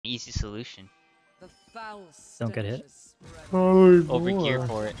Easy solution. Don't get hit. Oh, Overgear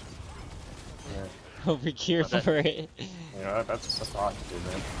for it. Yeah. Overgear for it. Yeah, that's a lot to do,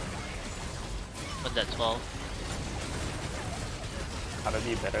 man. What's that, 12? How to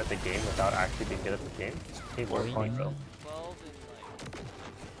be better at the game without actually being good at the game? Teamwork, bro.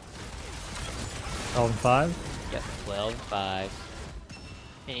 12 and 5? Yep, 12 and 5.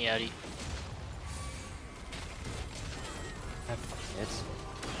 Any outie. Hits.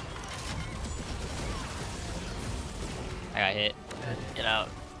 I got hit. Get out.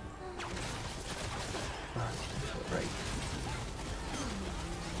 Right.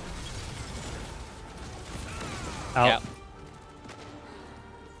 Out. Yep.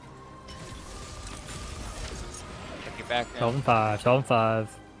 Check your back. 12 and 5. 12 and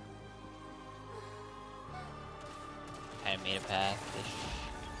 5. I made a path.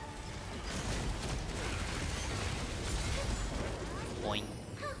 Boing.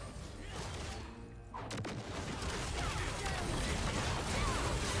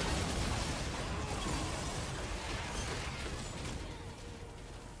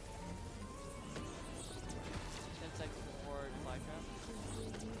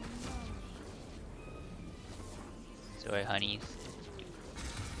 Sorry, honeys.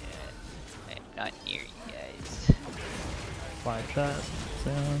 Yeah, I'm not near you guys. Flag shot.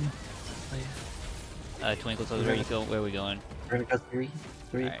 Soon. Twinkle, so where you go? Where are we going? We're gonna go three.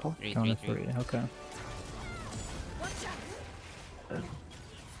 Three, Alright, Paul. three, Going to three, 3. Okay.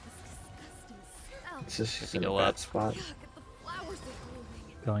 It's just We in a go bad up. spot.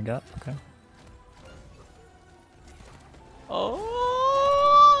 Going up. Okay. Oh!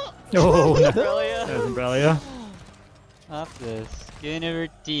 Oh, no. Umbrella. There's Umbrella. Off the skin of her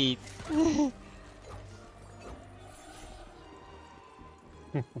teeth.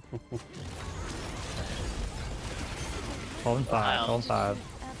 12 and 5. 12 and 5.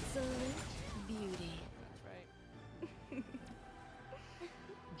 Absolute beauty.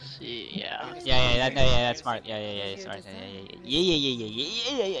 See, yeah, that's smart. Yeah, smart.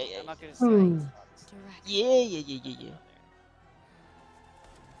 Yeah. I'm not gonna say. Yeah.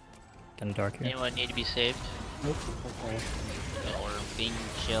 Kinda dark here. Anyone need to be saved? Nope. Okay. Or being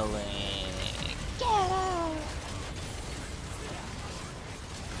chilling.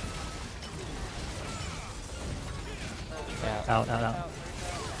 Out. I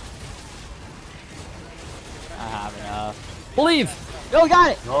have enough. Believe! Oh, we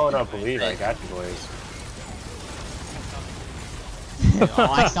got it! No, believe I got you boys. Oh,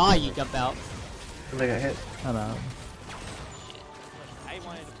 I saw you jump out. I think I hit. I'm out. I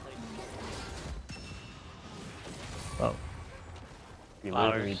wanted to play. Oh. You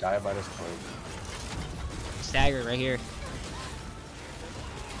Flowers. literally die by this point. Stagger right here.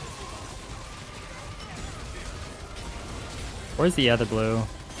 Where's the other blue?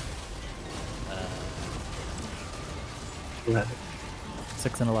 11.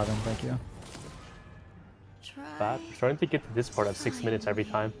 6 and 11. Thank you. Bad. I'm starting to get to this part at 6 minutes every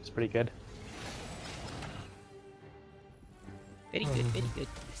time. It's pretty good. Very good.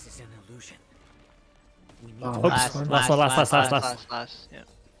 This is an illusion. We need Oh, to Oops. last one. Last. Yeah.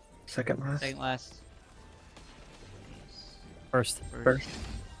 Second last. Second last. First. First.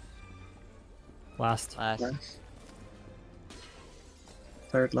 Last. Last. Last.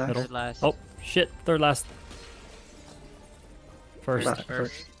 Third last. Middle. Third last. Oh, shit. Third last. First. Last.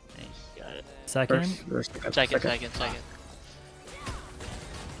 First. Nice. Got it. Second. First. Second.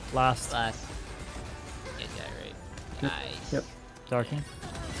 Last. Last. Get that right. Nice. Yep. Darking.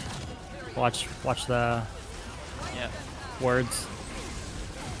 Watch the Yep. words.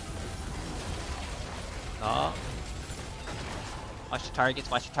 Oh. Watch your targets.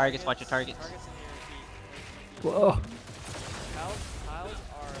 Targets in here. Whoa. Tiles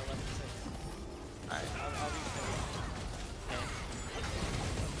are 11 to 6. Alright. I'll be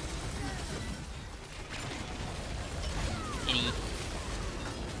Any.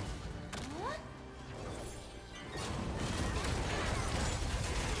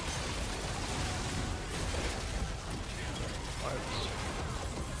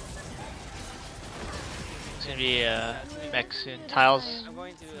 It's gonna be back soon. Tiles. I'm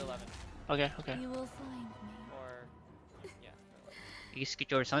going to 11. Okay. Or Oh. yeah. 11. You can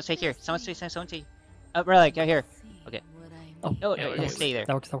scoot over. Someone take here. Someone take. Oh, relic, right here. Okay. Oh, No, yeah, just stay there.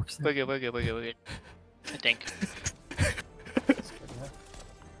 That works. We're good. I think.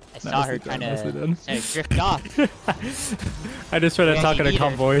 I saw Nicely her done, trying nicely to done. drift off. I just tried to Yeah, talk you in a need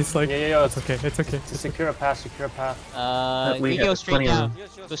calm her. voice, like, Yeah. it's okay. Secure a path. We We got go straight 20 of down.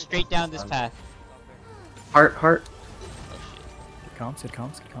 them. Go straight down this path. Heart. Oh shit. Good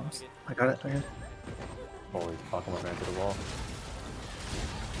comms. I got it. Holy fuck, I'm running into the wall.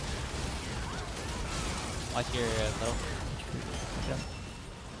 Watch your little.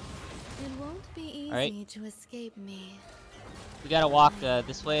 It won't be easy Alright. to escape me. We gotta walk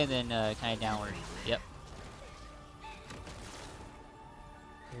this way and then kind of downward. Yep.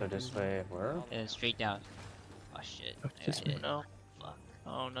 So this way, where? And straight down. Oh shit. Oh, I just got hit. No. Fuck.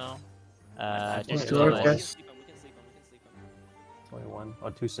 Oh no. Just do a our little bit. best. We can sleep him. We can sleep him. 21. Oh,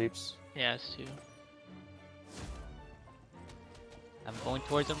 2 sleeps. Yeah, it's 2. I'm going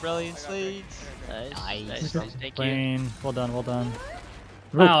towards Umbrella and I got Slades. Nice. Nice. Nice. Nice. Thank you. Lane. Well done, well done.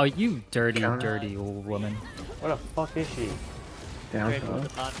 Rope. Wow, you dirty, Counter. dirty old woman. Where the fuck is she? Down. Great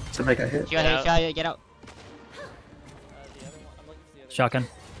move, Hello. Bond. Somebody got hit. She got hit, she got hit, get out. The other one. I'm looking for the other. Shotgun.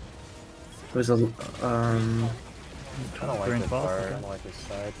 It was a I don't like Green this 12, part. I okay. don't like this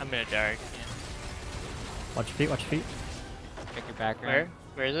side. I'm gonna dark. Watch your feet, watch your feet. Check your background. Where?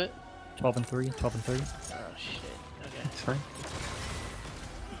 Where is it? 12 and 3, 12 and 3. Oh shit. Okay. It's fine.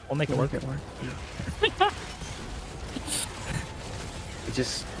 We'll make it We'll work. make it work.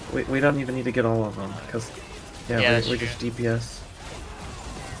 We don't even need to get all of them because Yeah, that's we true. just DPS.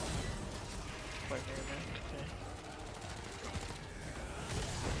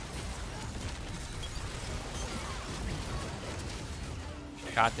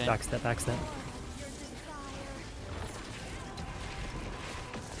 Shotgun. Backstep, backstep.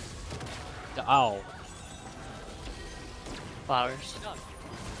 Oh, Flowers.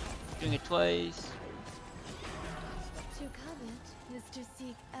 doing it twice. To covet is to seek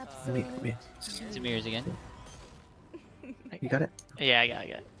Me, absolute. me. Zamirs again. You got it? Yeah, I got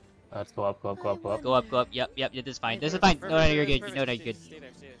it. Let's go up, go up, go up, go up. Go up, go up. Yep, yep, this is fine. This is fine. No, no, you're good. No, no, you're good. Stay there,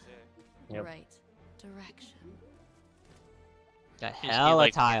 stay there, stay there. Yep. Right direction. Got Just need, hella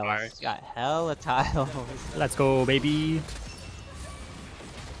like, tiles. bars. Got hella tiles. Let's go, baby.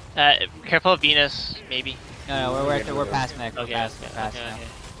 Careful of Venus, maybe. No, no, we're past mech. We're Okay, past, okay, we're past okay, now. okay.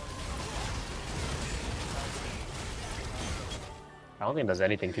 I don't think it does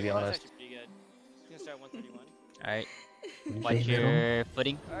anything, to be That's honest. actually pretty good. Just gonna start 131. Alright, Okay, watch middle. your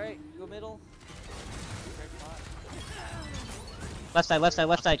footing. Alright, go middle. Great spot. Left side, left side,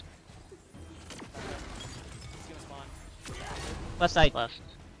 left side. He's gonna spawn. Left side. Left.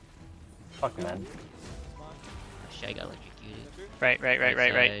 Fuck, man. Spawn. Oh, shit, I got electrocuted. Go through. Right. Right Right.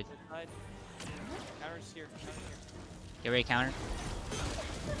 side. Side. Counter's here. Counter here. Get ready, counter.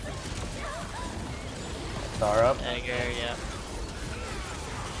 Star up. Dagger, yeah.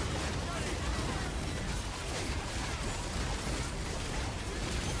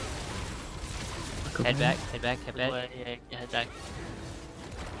 Go Head back. back, head back, head Good back. way, yeah, head back.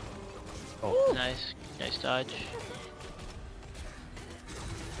 Oh, Nice. Nice dodge.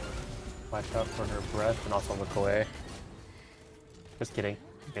 watch out for her breath and also look away. Just kidding.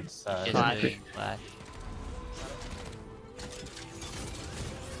 It's Shit, Flash. doing flash.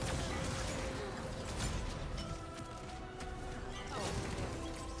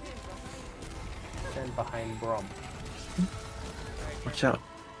 stand behind Brom. Watch out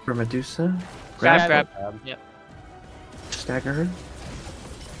for Medusa. Grab, Grab. grab. Yep. Stagger her.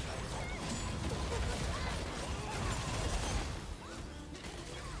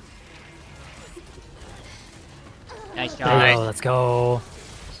 Nice There job. you Nice. go, let's go.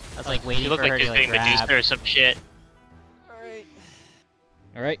 I was like waiting You look for like her he's to like doing Medusa grab. or some shit. Alright.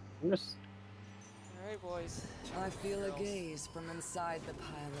 Alright. Yes. Alright, boys. I feel a gaze from inside the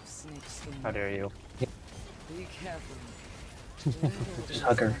pile of snakeskin. How dare you? Be careful. Just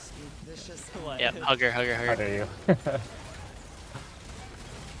hug her. Must be vicious. Yep, hug her, hug her, How hug her. dare you?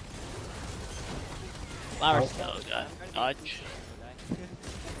 Flowers. Oh god. Dodge.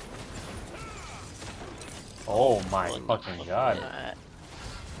 Oh my fucking god.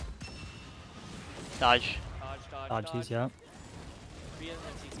 Dodge. Dodge, Dodge these, yeah. Free of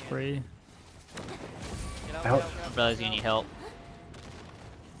them if you can. Free. Get out, Out. get out. Umbrella's gonna need help.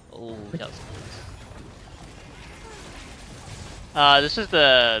 Oh, that was This is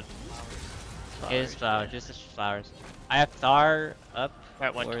the... It is flowers, just the flowers. I have Thar up We're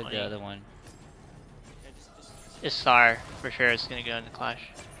at or 120. the other one. Yeah, just It's Star, for sure. It's gonna go in the clash.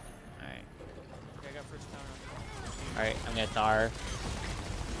 Alright. okay, I got first counter. Alright, I'm gonna Thar.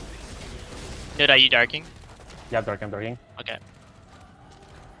 Dude, are you darking? Yeah, I'm darking. Okay.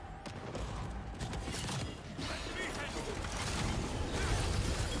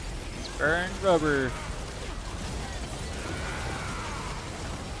 Burn rubber.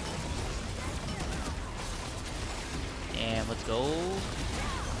 And let's go.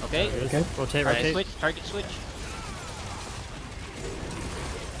 Okay. Okay. Rotate, Target rotate. switch, target switch.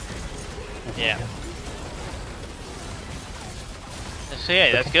 Yeah. So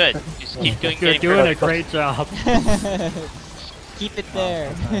yeah, that's good. Just keep doing You're getting doing a first. great job. Keep it there.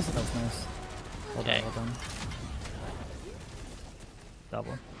 That's nice, that's nice. Well Okay. done, well done.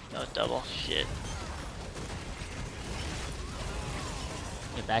 Double. No double. Shit.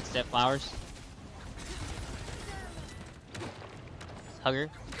 Get backstep flowers. Hugger.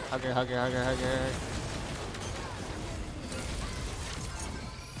 Hugger, hugger, hugger, hugger.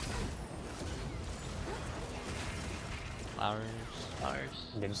 Flowers. Flowers.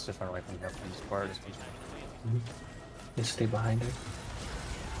 Yeah, just run away from here from this part. Just stay behind it.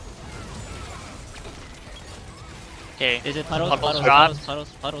 Okay. Is it puddles? Puddles Puddles, drop. puddles, puddles,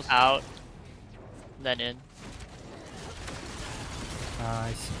 puddles. Out. Then in.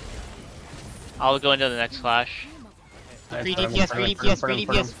 Nice. I'll go into the next flash. Free DPS, free DPS, free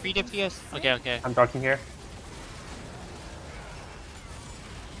DPS, free DPS. Okay, okay. I'm darking here.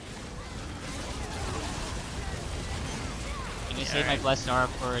 Can you save my blessed aura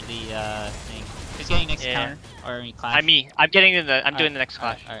for the thing? Who's getting next Yeah. counter? Or any clash? Me. I'm getting in the. I'm doing the next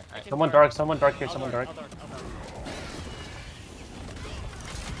Alright, clash. alright, alright. Someone dark here, someone dark. I'll dark.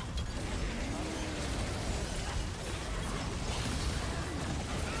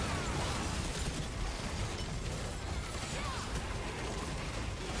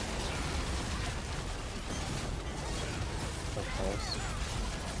 So close.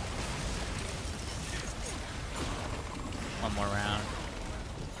 One more round.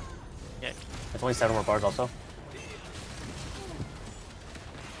 Okay. There's only 7 more bars also.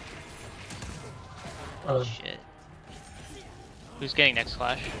 Shit. Who's getting next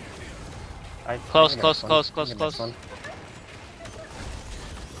clash? I Close, think I got close, this one. close, I close, think I got this close. one.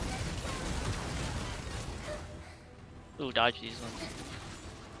 Ooh, dodge these ones.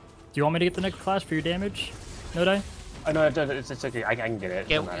 Do you want me to get the next clash for your damage? No die? Oh no, it's okay. I can get it. It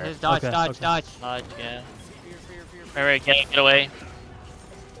Get, doesn't matter. just dodge, Okay, dodge, okay. dodge. Dodge, yeah. Fear. Remember, get away.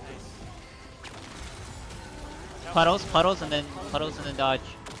 Puddles, puddles, and then dodge.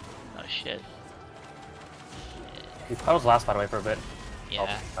 Oh shit. These puddles last, by the way, for a bit.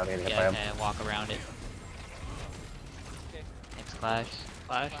 Yeah. Oh, I need to hit by Yeah, him. and walk around it. Okay. Next clash.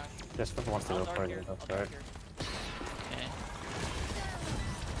 Clash. Just if wants to go for it, go for it. Okay.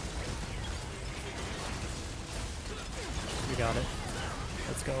 We got it.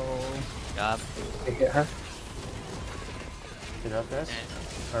 Let's go. Job. They hit her. Get up, guys.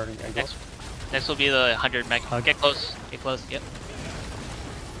 Okay. Or I guess. Next will be the 100 mech. Hug. Get close. Get close, yep.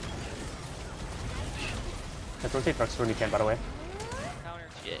 Let's rotate trucks when you can, by the way. Counter.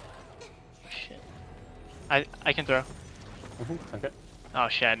 Shit. Shit. I can throw. Okay. Oh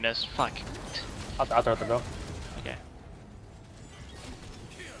shit, I missed. Fuck. I'll throw it though. Okay.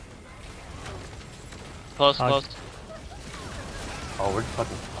 Close, Hug. close. Oh, we're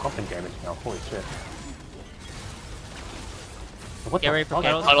fucking pumping damage now. Holy shit. What Get the ready for fuck?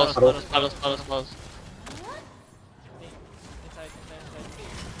 puddles, Puddles, puddles, puddles, puddles, puddles. Inside.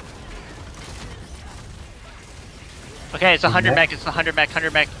 Okay, it's 100 mech? mech. It's 100 mech.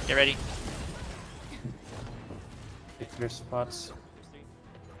 100 mech. Get ready. Get clear spots. There's 3.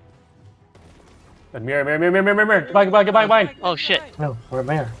 And mirror. Goodbye. Oh shit. No, we're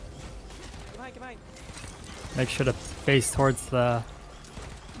there. Get behind. Make sure to face towards the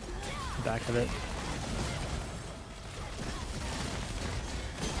back of it.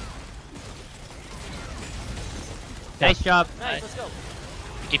 Nice job. Nice, let's go.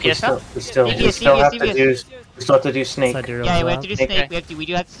 DPS up? We still DPS, have to DPS. do. We still have to do snake. Side zero Yeah, as we have well. to do Okay. snake. We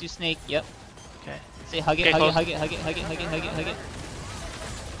do have to do snake. Yep. Okay. Say hug it, Okay, hug close. it, hug it, hug it, hug it, hug it, hug it, hug it.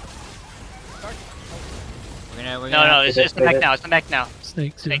 We're No, gonna it's the mech now. It's the mech now.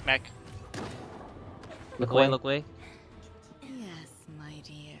 Snake. Snake mech. look away, look away. Yes, my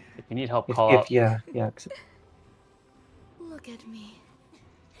dear. If you need help, If, call out. yeah. Look at me.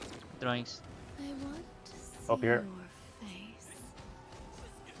 Throwings. I want to see Up here. your face.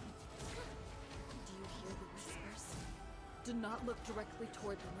 Do you hear the whispers? Do not look directly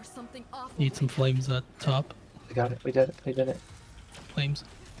toward them or something awful. Need some may flames at top. We got it. We did it. Flames.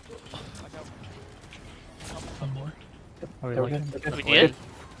 Watch out. One more. Are we Yeah, we're looking? good. We're good. We We're did?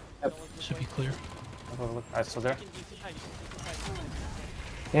 good. Should be clear. Alright, still there? You can sit high, you can sit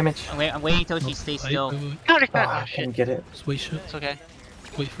high. Damage. I'm waiting until she stays still. Wait. Counter Oh, oh, I shit. didn't get it. Just wait. It's okay.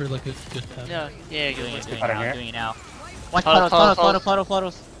 Wait for like a good tap. Yeah, yeah, Doing good. it, doing Out it of now, here. doing it now. Watch Puddles, puddles.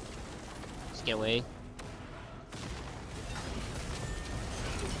 puddles. Just get away.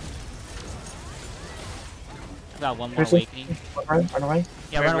 I got one more Seriously? awakening. Run away.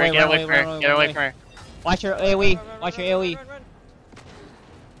 Yeah, run away, Get run away away, from run her. away, Get run away away. from her. Watch your AoE. Watch your AoE. Run.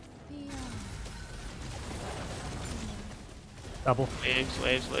 Beyond. Double. Waves,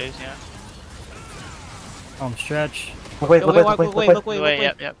 yeah. Stretch. Wait. Look away, look away, Wait,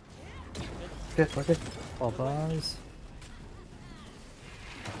 yep. Good. We're good. All bars.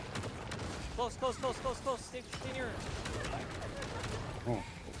 Close. Stay near her.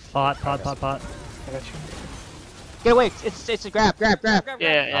 Pot. I got you. Get away! It's a grab. Yeah, Oh,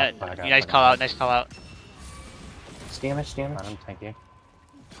 yeah. fuck, I Nice got call it. out. Nice call out. It's damage. I'm tanky.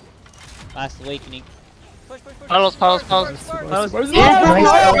 Last awakening. Push. Puddles. Nice. Oh.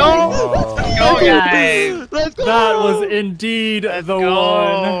 Go, guys. Let's go! That was indeed the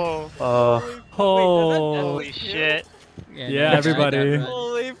one. Oh. Holy shit. Yeah, nice everybody. run.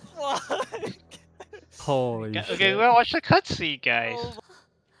 Holy fuck! Holy Okay, shit. we gotta watch the cutscene, guys. Oh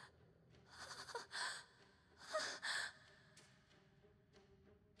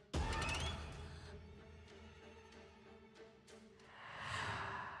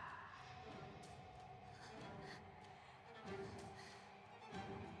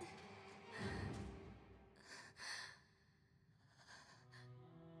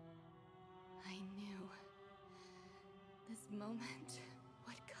I knew this moment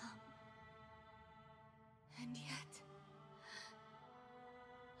would come. And yet,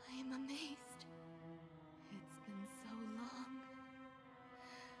 I am amazed. It's been so long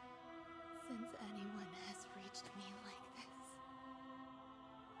since anyone has reached me like this.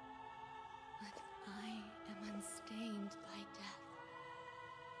 But I am unstained by death.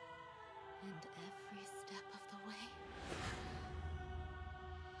 And every step of the way,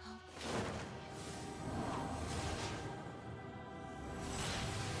 I'll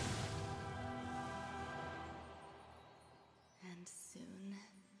and soon,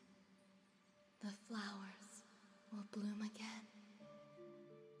 the flowers will bloom again.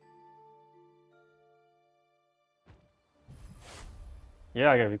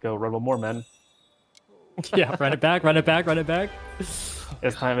 Yeah, I gotta go run one more, man. Yeah, run it back. It's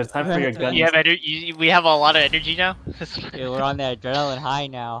time for your gun. You have we have a lot of energy now. Dude, we're on that adrenaline high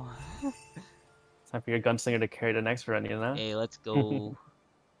now. It's time for your gunslinger to carry the next run, you know? Hey, let's go.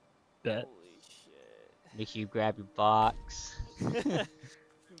 Bet. Holy shit. Make sure you grab your box. You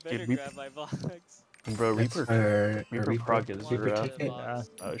better Dude, grab my box. Bro, That's Reaper. our Reaper Reaper. prog is Reaper rough. take it. Yeah.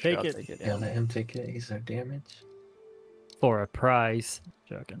 Oh, shit, Take I'll it. take it. Yeah, let him take it. He's our damage. For a price.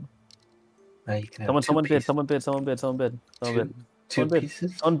 Joking. Now you can have Someone two pieces. bid. Two bid.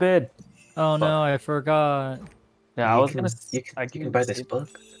 pieces. Someone bid. Oh no, I forgot. Yeah, I You was can- gonna. You can buy this save- book.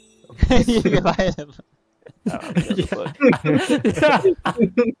 You can buy them. I don't know, the book.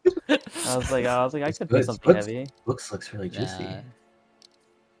 I was like, I could pay Books- something books- heavy. Books looks really juicy. Nah.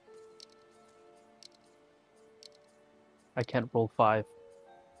 I can't roll 5.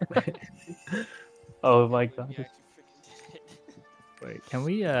 Oh my god. You actually freaking did it. Wait, can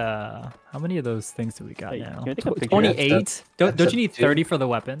we how many of those things do we got Wait, now? can we take a picture? 28? Don't That's you need up to- 30 for the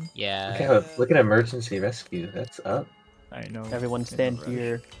weapon? Yeah. Look at emergency rescue. That's up. I know. Everyone stand rush.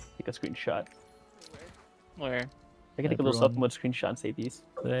 here. Take a screenshot. Where? I can take a little Everyone. self-mode screenshot and save these. Say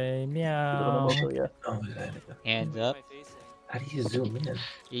Put it on meow. the mobile, yeah. Oh, is that it? Hands Where's up. my face at? How do you zoom in?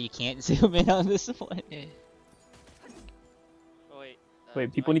 You can't zoom in on this one. Oh wait. Wait,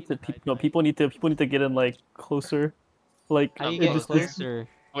 do people I need to. hide No, my- people need to get in like closer. Like How do you it get just- closer?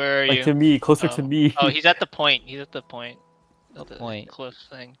 Where are Like you? to me, closer to Oh. me. Oh, he's at the point. He's at the point. What The point? cliff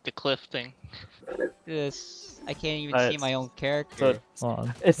thing. The cliff thing. This. I can't even Uh, see my own character. Hold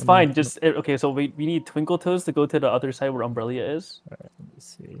on. It's Let me- fine. Just okay. So we need Twinkle Toes to go to the other side where Umbrella is. Let me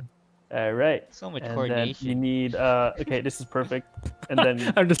see. All right. So much And then coordination. you need okay. This is perfect. And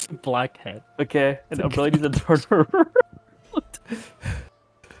then I'm just blackhead. okay, and Umbrella needs to turn around.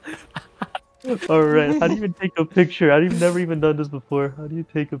 All right. How do you even take a picture? I've never even done this before. How do you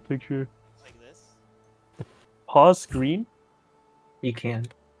take a picture? Like this? Pause screen. You can.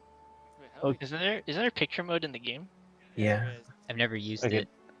 Wait, how do Isn't there picture mode in the game? Yeah. there is. I've never used Okay. it.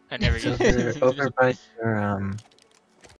 I never It's used it. over by your